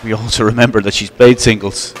 but we also remember that she's played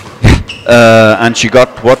singles. And she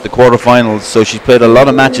got, the quarterfinals, so she's played a lot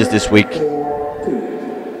of matches this week.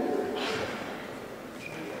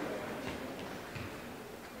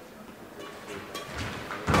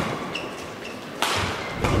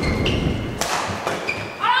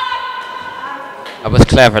 That was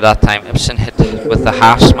clever that time. Ipsen hit with the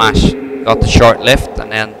half smash, got the short lift,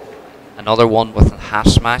 and then another one with a half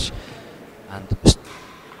smash. and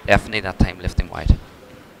definitely that time lifting wide.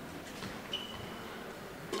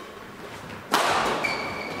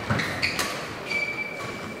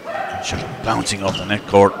 Shuttle bouncing off the net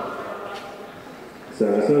court.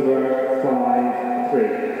 Service over,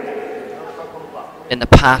 5-3. In the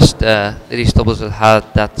past, ladies doubles have had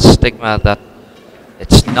that stigma that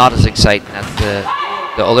it's not as exciting as the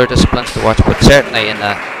other disciplines to watch, but certainly in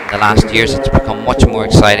the last years it's become much more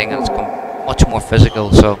exciting and it's become much more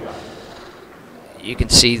physical. So you can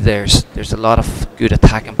see there's a lot of good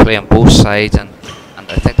attacking play on both sides, and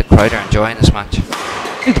I think the crowd are enjoying this match.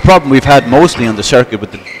 I think the problem we've had mostly on the circuit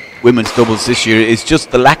with the women's doubles this year is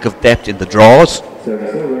just the lack of depth in the draws,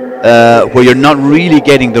 where you're not really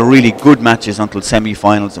getting the really good matches until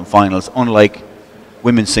semi-finals and finals, unlike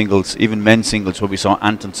women's singles, even men's singles, where we saw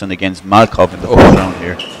Antonsen against Malkov in the first round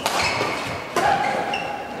here.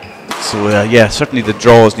 So yeah, certainly the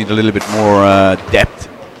draws need a little bit more depth.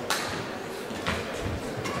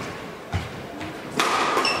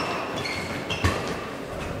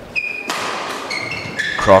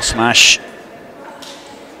 Cross smash.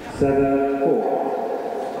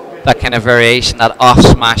 7-4. That kind of variation, that off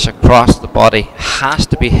smash across the body, has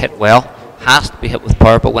to be hit well, has to be hit with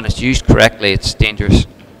power, but when it's used correctly, it's dangerous.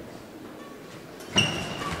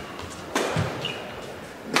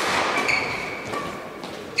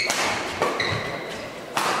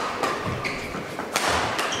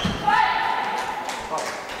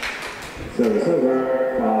 Service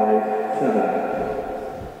over, 5-7.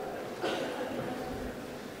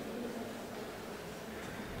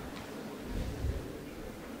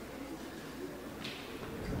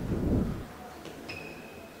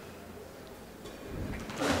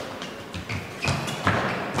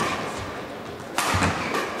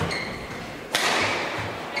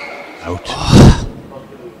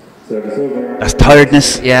 That's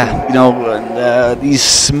tiredness. Yeah. You know, and these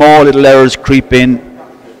small little errors creep in.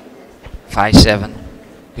 5-7.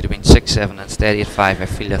 Could have been 6-7 instead at 5. I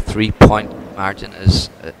feel a 3-point margin is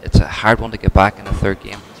it's a hard one to get back in the third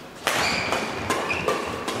game.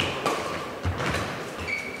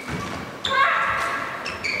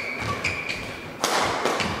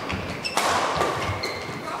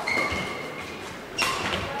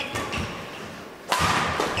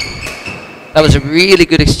 That was a really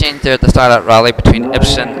good exchange there at the start of that rally between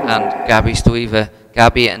Ipsen and G.Stoeva.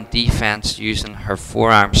 Gabby in defense using her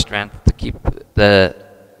forearm strength to keep the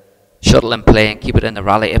shuttle in play and keep it in the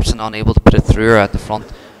rally. Ipsen unable to put it through her at the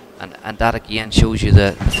front. And that again shows you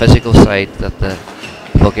the physical side that the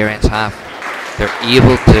Bulgarians have. They're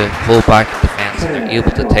able to hold back the defense and they're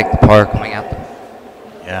able to take the power coming at them.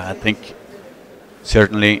 Yeah, I think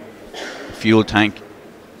certainly fuel tank.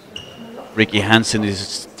 R.S.Hansen is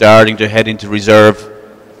starting to head into reserve.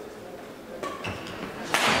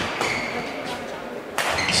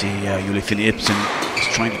 See, J.Finne-Ipsen is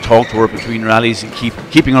trying to talk to her between rallies and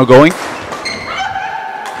keeping her going.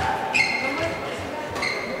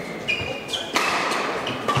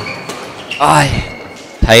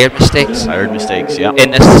 Tired mistakes. Tired mistakes, yeah.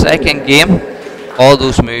 In the second game, all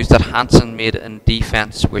those moves that Hansen made in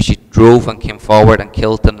defense, where she drove and came forward and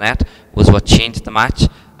killed the net, was what changed the match.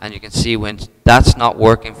 And you can see when that's not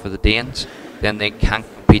working for the Danes, then they can't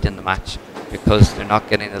compete in the match because they're not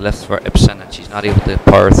getting the lift for Ipsen and she's not able to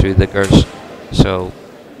power through the girls. So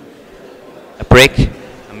a break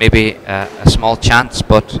and maybe a small chance,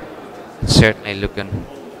 but it's certainly looking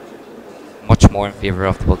much more in favour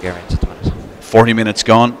of the Bulgarians at the minute. 40 minutes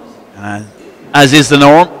gone. As is the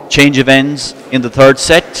norm, change of ends in the third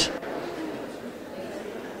set.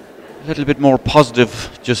 A little bit more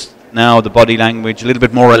positive just now, the body language, a little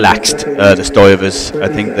bit more relaxed, the Stoevas. I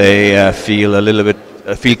think they feel a little bit,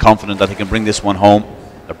 feel confident that they can bring this one home.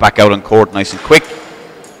 They're back out on court nice and quick.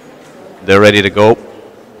 They're ready to go.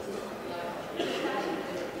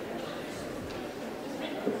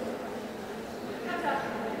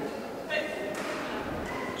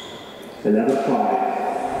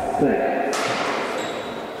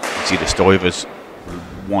 See the Stoevas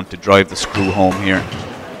want to drive the screw home here.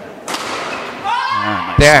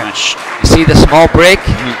 Nice there, smash. You see the small break?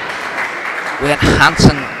 When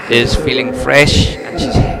Hansen is feeling fresh and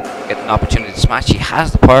she's getting an opportunity to smash, she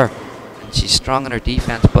has the power and she's strong in her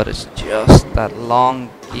defense, but it's just that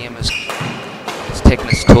long game is taking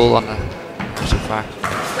its toll on her so far.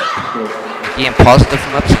 Again, positive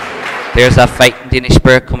from Ipsen. There's that fighting Danish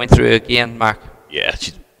spirit coming through again, Mark. Yeah,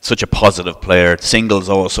 she's such a positive player. Singles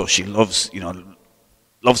also, she loves,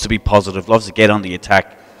 loves to be positive, loves to get on the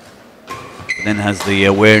attack. But then has the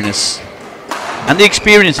awareness and the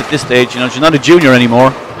experience at this stage. She's not a junior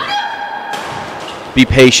anymore. Be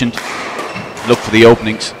patient, look for the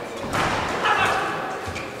openings.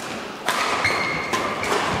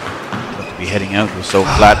 heading out. It was so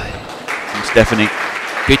flat from Stephanie.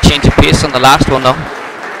 Good change of pace on the last one though.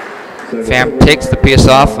 Firm takes the pace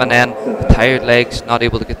off and then the tired legs not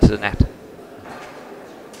able to get to the net.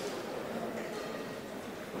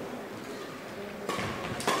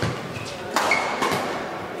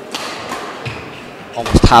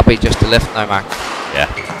 Almost happy just to lift now, Mark. Yeah.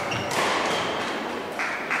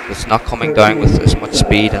 It's not coming down with as much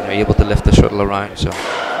speed and they're able to lift the shuttle around. So.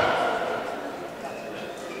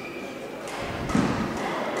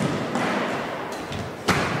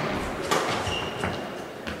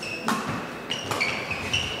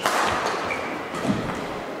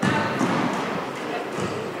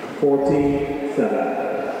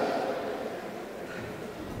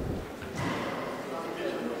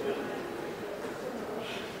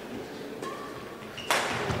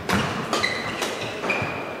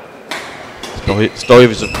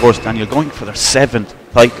 Stoevas, of course, Daniel, going for their 7th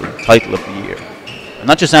title of the year. And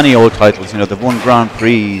not just any old titles, you know, they've won Grand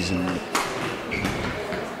Prix and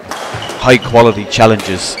high quality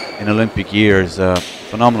challenges in Olympic years.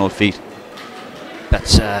 Phenomenal feat.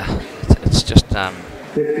 That's it's just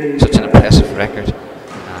such an impressive record,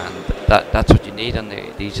 and that's what you need in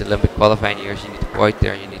these Olympic qualifying years. You need to go out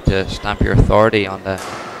there, you need to stamp your authority on the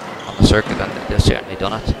circuit, and they've certainly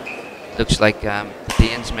done it. Looks like the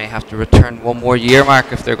Danes may have to return one more year,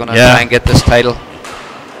 Mark, if they're going to try and get this title.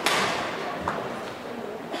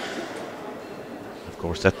 Of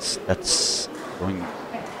course, that's going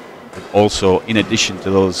also in addition to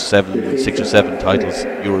those 6 or 7 titles,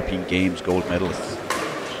 European Games gold medalists.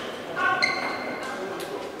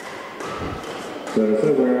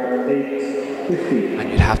 And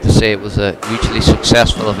you'd have to say it was a hugely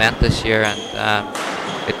successful event this year, and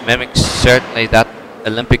it mimics certainly that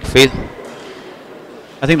Olympic feel.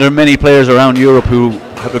 I think there are many players around Europe who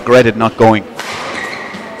have regretted not going.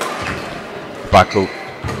 Baku.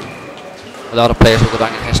 A lot of players will go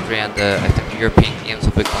down in history, and I think the European Games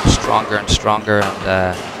will become stronger and stronger, and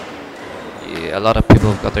a lot of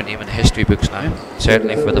people have got their name in the history books now,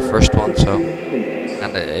 certainly for the first one. So,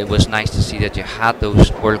 and it was nice to see that you had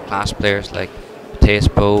those world-class players like Matthias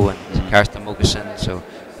Bo and Karsten Mogensen. So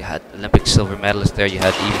you had Olympic silver medalists there, you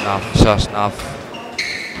had Ivanov, Sosnov,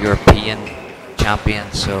 European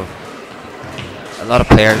champions, so a lot of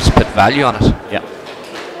players put value on it. Yeah.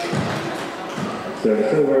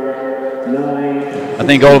 I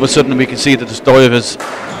think all of a sudden we can see that the Stoevas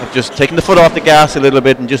have just taken the foot off the gas a little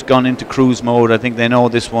bit and just gone into cruise mode. I think they know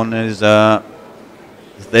this one is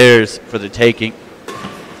theirs for the taking.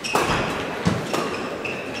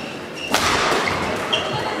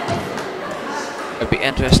 It'd be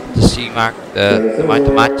interesting to see, Mark, the amount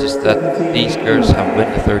of matches that these girls have won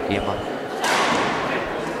the third game on.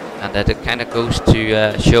 And that it kind of goes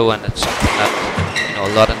to show, and it's something that a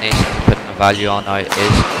lot of nations are putting a value on now, is the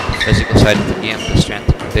physical side of the game, the strength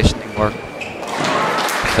and conditioning work,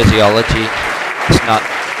 physiology. It's not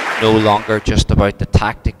no longer just about the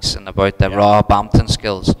tactics and about the raw badminton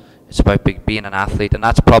skills. It's about being an athlete, and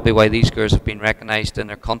that's probably why these girls have been recognised in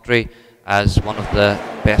their country as one of the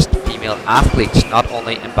best female athletes, not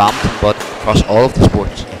only in badminton but across all of the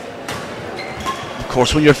sports. Of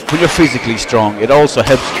course, when you're physically strong, it also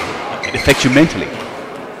helps. It affects you mentally.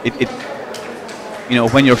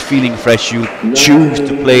 When you're feeling fresh, you choose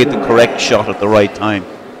to play the correct shot at the right time.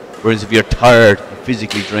 Whereas if you're tired,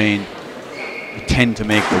 physically drained, you tend to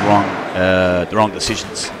make the wrong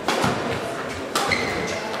decisions.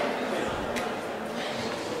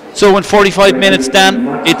 So in 45 minutes,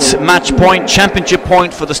 Dan, it's match point, championship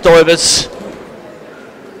point for the Stoevas.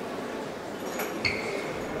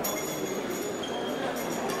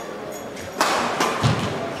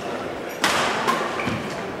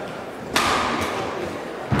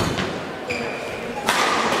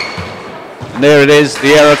 And there it is,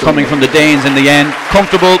 the error coming from the Danes in the end.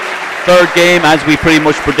 Comfortable third game, as we pretty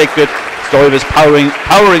much predicted. Stoevas powering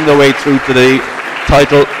their way through to the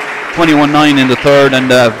title. 21-9 in the third,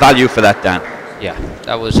 and value for that, Dan. Yeah,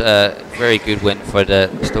 that was a very good win for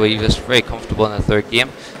the Stoevas. Very comfortable in the third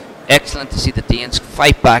game. Excellent to see the Danes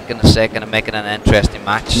fight back in the second and make it an interesting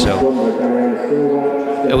match. So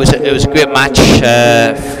it was a great match.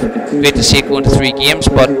 Great to see it go into 3 games,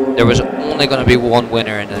 but there was only going to be one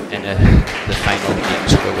winner in the final of the game.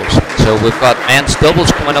 So we've got men's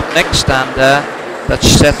doubles coming up next, and that's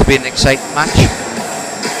set to be an exciting match.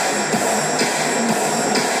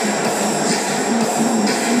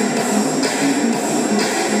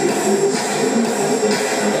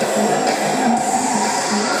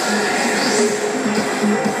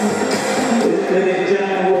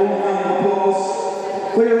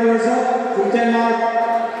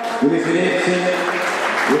 J.Finne-Ipsen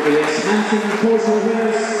with the S.Hansen coach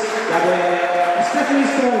winners,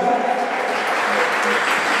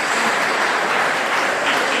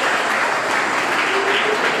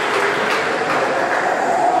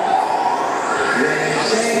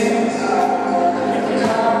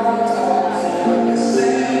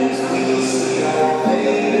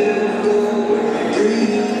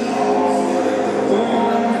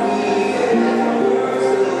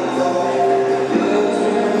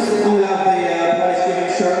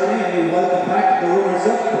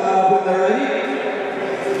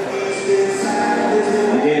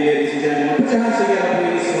 your hands together,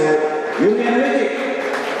 please, for Julie and Ricky.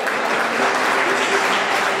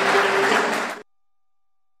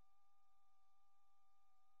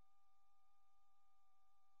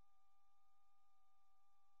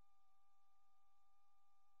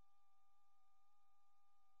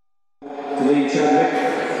 Chadwick,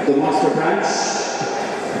 the Monster Branch,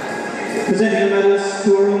 presenting the medals to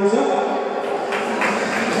our runners up.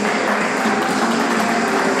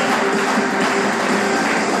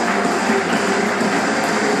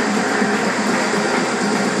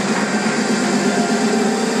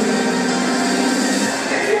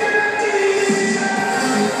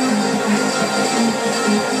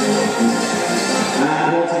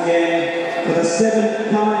 And once again, for the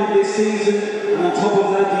 7th time this season, and on top of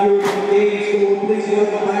that, the European Games gold. Please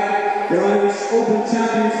welcome back your Irish Open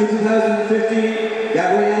champions for 2015,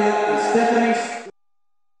 Gabriella and Stephanie.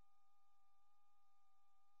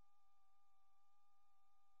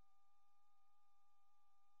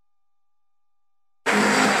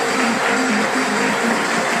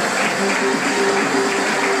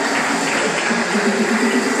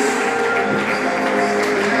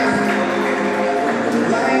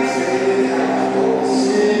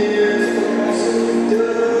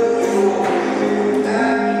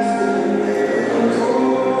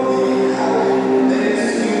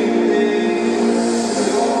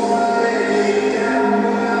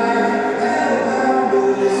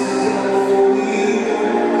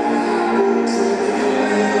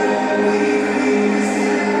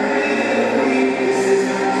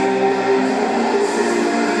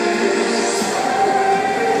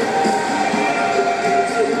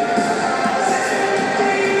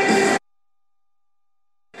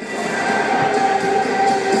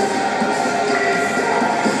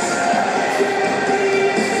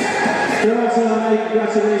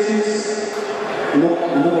 Congratulations,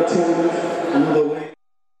 another tournament, another win.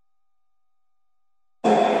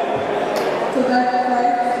 So that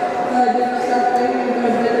fight didn't start playing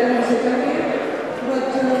because they didn't sit again. But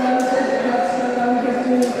I said that we have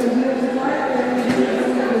to continue to fight and we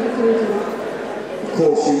have to Of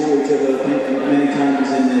course, you know each other many times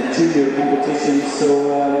in the junior competitions. So,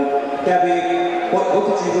 Gabby, what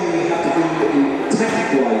did you really have to do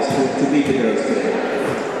tactic-wise to beat the girls today?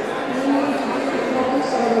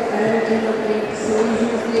 Managing the things, so easy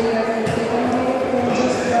thing I can take on it and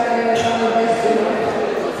just try our best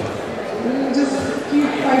and just keep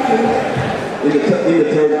fighting. In the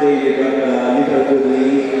third game, you got a good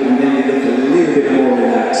lead, and then you looked a little bit more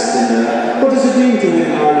relaxed. And, what does it mean to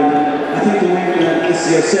win Ireland? I think to win this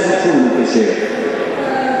is your 7th tournament this year.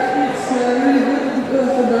 It's really good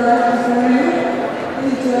for the riding for you.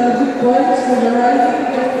 It's good points for the riding,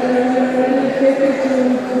 and we're really happy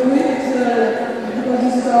to win it. Because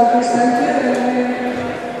this is our first time here, and